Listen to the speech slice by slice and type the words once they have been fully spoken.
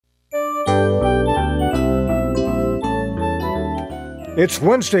It's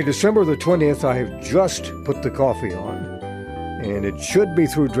Wednesday, December the 20th. I have just put the coffee on, and it should be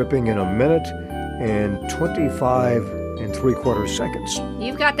through dripping in a minute and 25 and 3/4 seconds.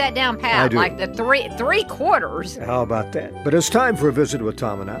 You've got that down pat, I do. like the three quarters. How about that? But it's time for a visit with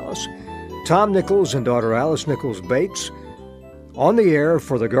Tom and Alice. Tom Nichols and daughter Alice Nichols Bates on the air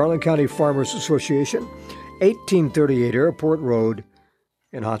for the Garland County Farmers Association, 1838 Airport Road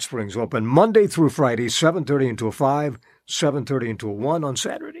in Hot Springs. Open Monday through Friday, 7:30 until 5, 7:30 until 1 on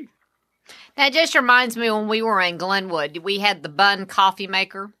Saturday. That just reminds me when we were in Glenwood, we had the Bun coffee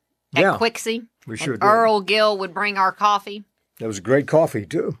maker at Quixie. We sure did. Earl Gill would bring our coffee. That was great coffee,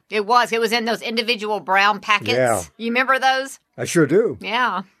 too. It was in those individual brown packets. Yeah. You remember those? I sure do.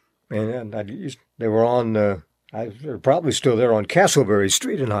 Yeah. And they were on, they're probably still there on Castleberry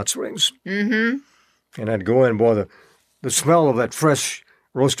Street in Hot Springs. Mm-hmm. And I'd go in, boy, the smell of that fresh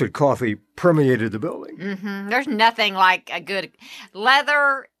roasted coffee permeated the building. Mm-hmm. There's nothing like a good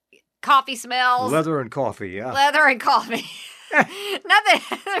leather coffee smells. Leather and coffee, yeah. Leather and coffee.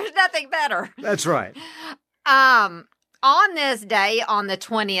 There's nothing better. That's right. On this day, on the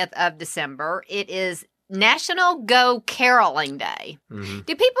 20th of December, it is National Go Caroling Day. Mm-hmm.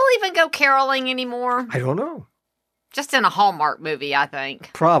 Do people even go caroling anymore? I don't know. Just in a Hallmark movie, I think.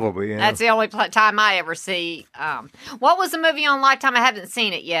 Probably, yeah. That's the only time I ever see. What was the movie on Lifetime? I haven't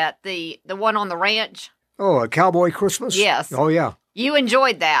seen it yet. The one on the ranch. Oh, A Cowboy Christmas? Yes. Oh, yeah. You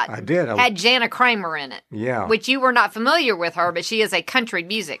enjoyed that. I did. Had Jana Kramer in it. Yeah. Which you were not familiar with her, but she is a country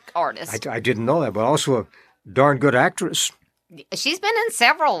music artist. I didn't know that, but also a darn good actress. She's been in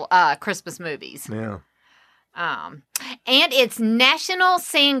several Christmas movies. Yeah. And it's National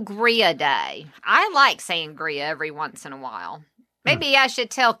Sangria Day. I like sangria every once in a while. Maybe I should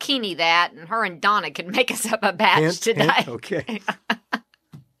tell Keeney that, and her and Donna can make us up a batch today. Hint, okay.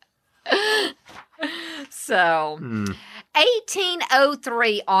 So,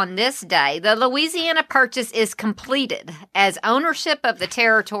 1803 on this day, the Louisiana Purchase is completed as ownership of the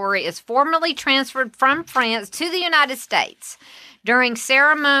territory is formally transferred from France to the United States. During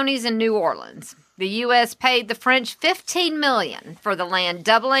ceremonies in New Orleans, the U.S. paid the French $15 million for the land,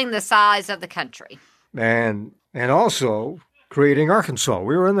 doubling the size of the country. And also creating Arkansas.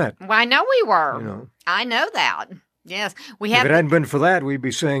 We were in that. Well, I know we were. You know. I know that. Yes. If it hadn't been for that, we'd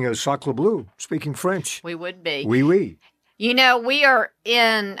be saying a Sacre Bleu, speaking French. We would be. Oui, oui. You know, we are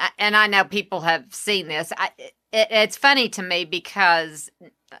in, and I know people have seen this. It's funny to me because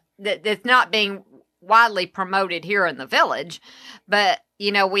it's not being widely promoted here in the village, but,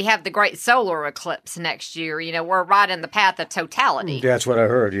 you know, we have the great solar eclipse next year. You know, we're right in the path of totality. That's what I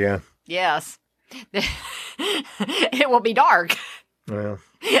heard, yeah. Yes. It will be dark. Well.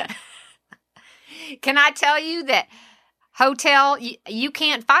 Can I tell you that hotel, you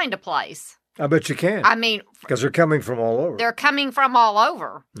can't find a place. I bet you can. I mean, because they're coming from all over. They're coming from all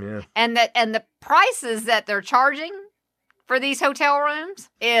over. Yeah. And the prices that they're charging for these hotel rooms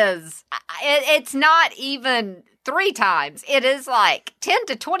it's not even 3 times. It is like 10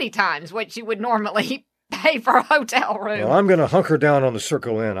 to 20 times what you would normally pay for a hotel room. Well, I'm going to hunker down on the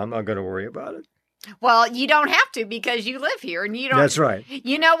Circle Inn. I'm not going to worry about it. Well, you don't have to because you live here and you don't. That's right.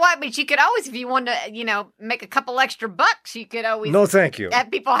 You know what? But you could always, if you wanted to, you know, make a couple extra bucks, you could always. No, thank you.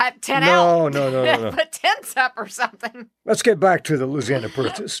 Have people have 10 out. No. Put tents up or something. Let's get back to the Louisiana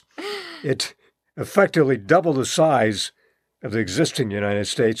Purchase. It effectively doubled the size of the existing United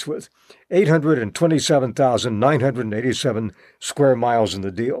States with 827,987 square miles in the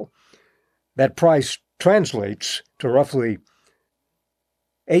deal. That price translates to roughly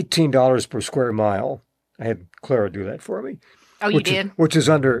 $18 per square mile. I had Clara do that for me. Oh, you did? Which is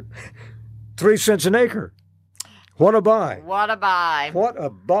under 3 cents an acre. What a buy. What a buy. What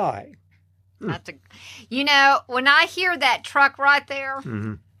a buy. You know, when I hear that truck right there.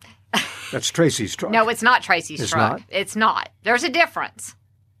 Mm-hmm. That's Tracy's truck. No, it's not Tracy's truck. Not? It's not. There's a difference.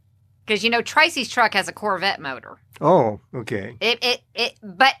 Because, you know, Tracy's truck has a Corvette motor. Oh, okay.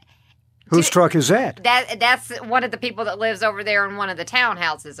 But whose truck is that? That's one of the people that lives over there in one of the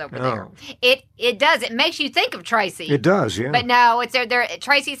townhouses over there. It does. It makes you think of Tracy. It does, yeah. But no, it's there.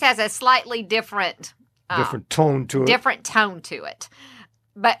 Tracy's has a slightly different tone to it. Different tone to it.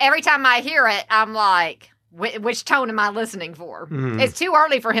 But every time I hear it, I'm like, which tone am I listening for? Mm. It's too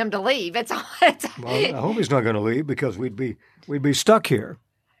early for him to leave. Well, I hope he's not going to leave because we'd be stuck here.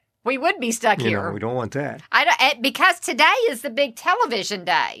 We would be stuck here. Know, we don't want that. Because today is the big television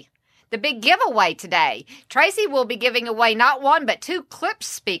day. The big giveaway today. Tracy will be giving away not 1, but 2 Klipsch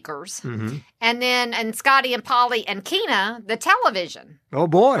speakers. Mm-hmm. And Scotty and Polly and Keena, the television. Oh,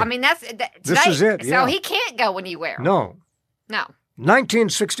 boy. I mean, this is it, yeah. So he can't go anywhere. No.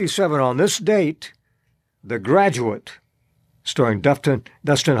 1967, on this date, The Graduate starring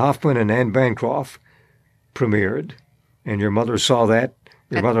Dustin Hoffman and Anne Bancroft, premiered. And your mother saw that.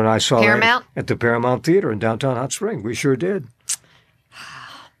 Your mother and I saw Paramount? that at the Paramount Theater in downtown Hot Spring. We sure did.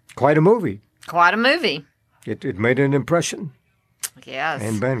 Quite a movie. Quite a movie. It made an impression. Yes.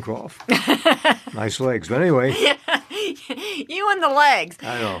 Anne Bancroft. Nice legs. But anyway. You and the legs.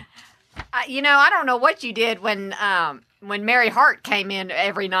 I know. I don't know what you did when Mary Hart came in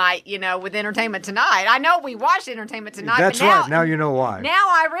every night, with Entertainment Tonight. I know we watched Entertainment Tonight. That's but now, right. Now you know why. Now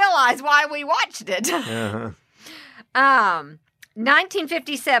I realize why we watched it. Uh-huh.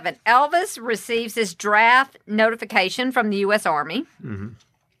 1957, Elvis receives his draft notification from the U.S. Army. Mm-hmm.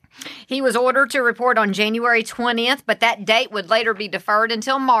 He was ordered to report on January 20th, but that date would later be deferred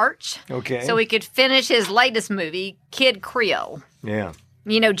until March. Okay. So he could finish his latest movie, Kid Creole. Yeah.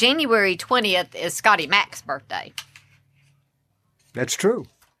 January 20th is Scotty Mac's birthday. That's true.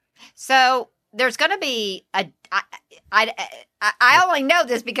 So there's going to be I only know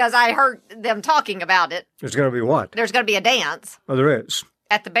this because I heard them talking about it. There's going to be what? There's going to be a dance. Oh, there is.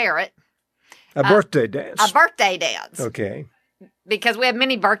 At the Barrett. A birthday dance. A birthday dance. Okay. Because we have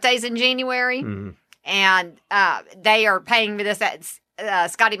many birthdays in January. Mm-hmm. And they are paying this,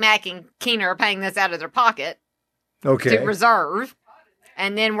 Scotty Mac and Keener are paying this out of their pocket. Okay. To reserve.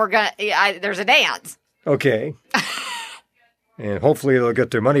 And then there's a dance. Okay. And hopefully they'll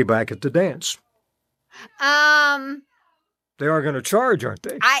get their money back at the dance. They are going to charge, aren't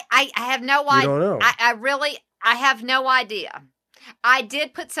they? I have no idea. You don't know. I have no idea. I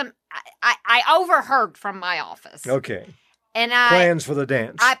did put some, I overheard from my office. Okay. And plans for the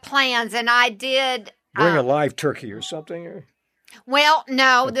dance. And I did. Bring a live turkey or something. Or well,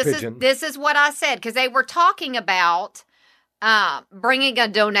 no, pigeon. this is what I said, because they were talking about bringing a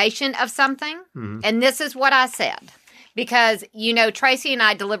donation of something. Mm-hmm. And this is what I said. Because, Tracy and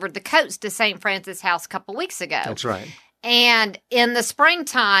I delivered the coats to St. Francis House a couple weeks ago. That's right. And in the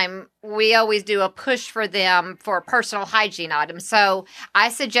springtime, we always do a push for them for personal hygiene items. So I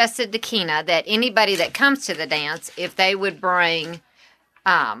suggested to Keena that anybody that comes to the dance, if they would bring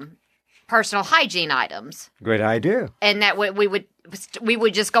personal hygiene items. Great idea. And that we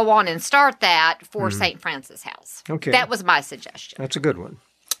would just go on and start that for St. Francis House. Okay. That was my suggestion. That's a good one.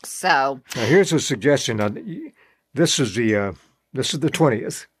 So now here's a suggestion. This is the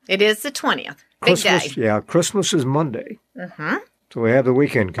 20th. It is the 20th. Big Christmas, day. Yeah, Christmas is Monday. Mm-hmm. So we have the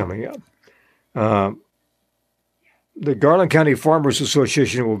weekend coming up. The Garland County Farmers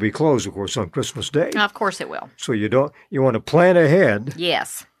Association will be closed, of course, on Christmas Day. Of course it will. So you want to plan ahead.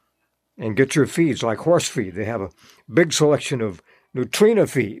 Yes. And get your feeds like horse feed. They have a big selection of Nutrina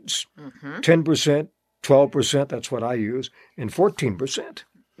feeds. 10%, 12%, that's what I use, and 14%.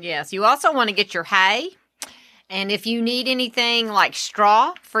 Yes. You also want to get your hay. And if you need anything like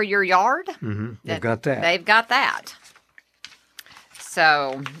straw for your yard, they've got that. They've got that.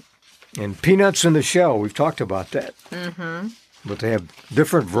 So. And peanuts in the shell, we've talked about that. Mm-hmm. But they have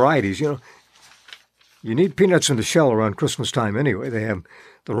different varieties. You need peanuts in the shell around Christmas time anyway. They have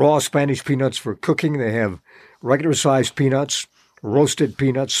the raw Spanish peanuts for cooking. They have regular-sized peanuts, roasted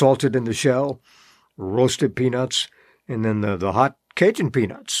peanuts, salted in the shell, roasted peanuts, and then the hot Cajun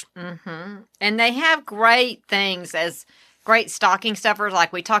peanuts. Mm-hmm. And they have great things as great stocking stuffers,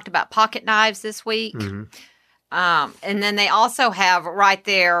 like we talked about pocket knives this week. Mm-hmm. And then they also have right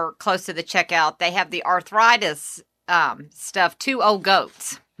there close to the checkout, they have the arthritis stuff, 2 old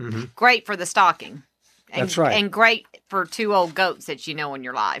goats. Mm-hmm. Great for the stocking. And, That's right. And great for 2 old goats that you know in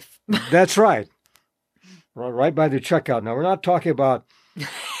your life. That's right. Right by the checkout. Now, we're not talking about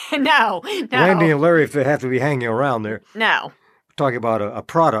No. Randy and Larry if they have to be hanging around there. No. We're talking about a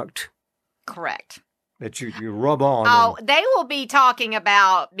product. Correct. That you rub on. Oh, they will be talking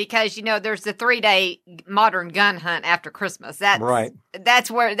about, because, there's the 3-day modern gun hunt after Christmas. That's right.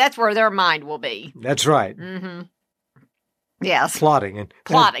 That's where their mind will be. That's right. Mm-hmm. Yes. Plotting. And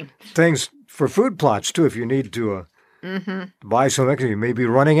things for food plots, too, if you need to buy some extra. You may be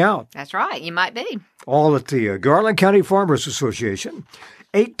running out. That's right. You might be. All at the Garland County Farmers Association,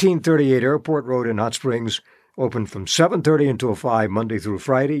 1838 Airport Road in Hot Springs, open from 7:30 until 5 Monday through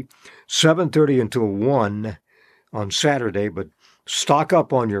Friday, 7:30 until 1 on Saturday. But stock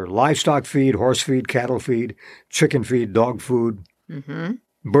up on your livestock feed, horse feed, cattle feed, chicken feed, dog food,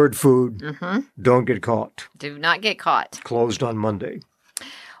 bird food. Don't get caught. Do not get caught. Closed on Monday.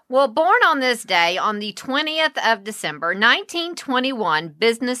 Well, born on this day, on the 20th of December, 1921,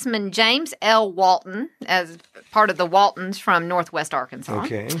 businessman James L. Walton, as part of the Waltons from Northwest Arkansas.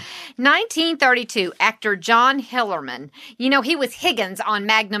 Okay. 1932, actor John Hillerman. You know, he was Higgins on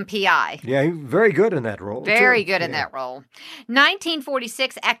Magnum P.I. Yeah, very good in that role. Very good in that role.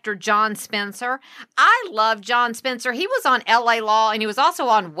 1946, actor John Spencer. I love John Spencer. He was on L.A. Law, and he was also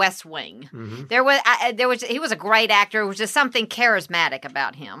on West Wing. Mm-hmm. He was a great actor. There was just something charismatic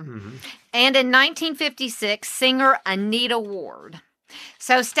about him. Mm-hmm. And in 1956, singer Anita Ward.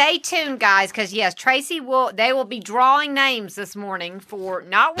 So stay tuned, guys, because yes, they will be drawing names this morning for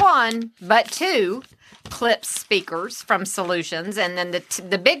not one, but two Klipsch speakers from Solutions. And then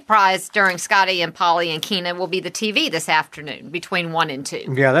the big prize during Scotty and Polly and Keena will be the TV this afternoon between 1 and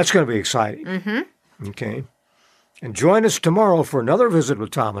 2. Yeah, that's going to be exciting. Mm-hmm. Okay. And join us tomorrow for another visit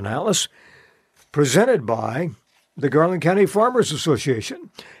with Tom and Alice, presented by the Garland County Farmers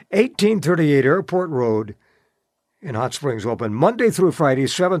Association, 1838 Airport Road in Hot Springs, open Monday through Friday,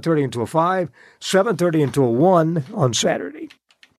 7:30 until 5, 7:30 until 1 on Saturday.